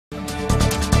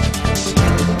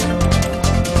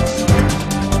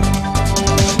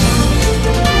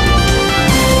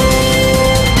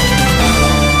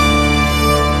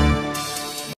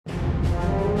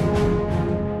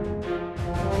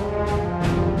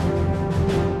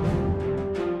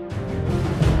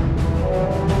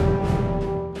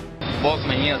Boss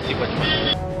नहीं है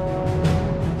 80-55।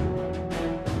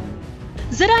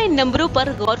 जरा इन नंबरों पर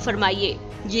गौर फरमाइए,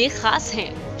 ये खास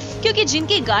हैं क्योंकि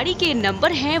जिनकी गाड़ी के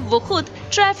नंबर हैं वो खुद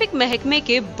ट्रैफिक महकमे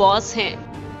के बॉस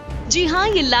हैं। जी हाँ,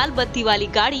 ये लाल बत्ती वाली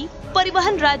गाड़ी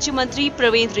परिवहन राज्य मंत्री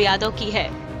प्रवेंद्र यादव की है।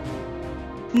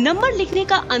 नंबर लिखने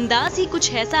का अंदाज ही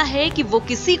कुछ ऐसा है कि वो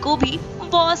किसी को भी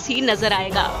बॉस ही नजर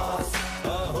आएगा।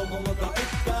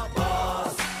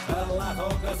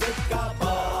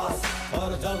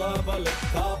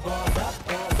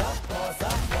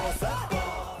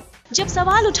 जब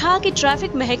सवाल उठा कि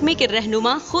ट्रैफिक महकमे के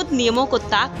रहनुमा खुद नियमों को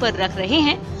ताक पर रख रहे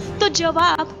हैं, तो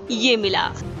जवाब ये मिला।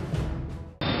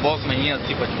 बॉस नहीं है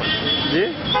 80-55। जी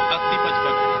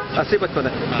 80-55। 80-55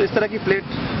 है। तो इस तरह की प्लेट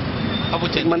अब वो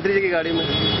मंत्री जी की गाड़ी में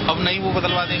अब नहीं, वो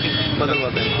बदलवा देंगे।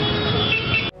 बदलवाते हैं।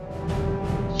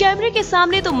 कैमरे के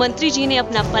सामने तो मंत्री जी ने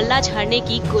अपना पल्ला झाड़ने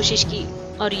की कोशिश की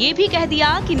और ये भी कह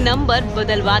दिया कि नंबर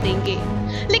बदलवा देंगे।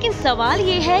 लेकिन सवाल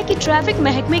ये है कि ट्रैफिक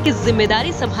महकमे की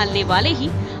जिम्मेदारी संभालने वाले ही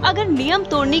अगर नियम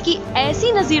तोड़ने की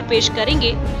ऐसी नजीर पेश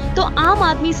करेंगे तो आम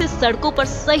आदमी से सड़कों पर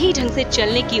सही ढंग से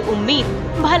चलने की उम्मीद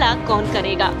भला कौन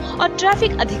करेगा और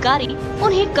ट्रैफिक अधिकारी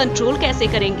उन्हें कंट्रोल कैसे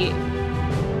करेंगे।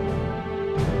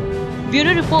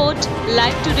 Bureau report,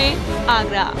 live today,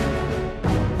 Agra.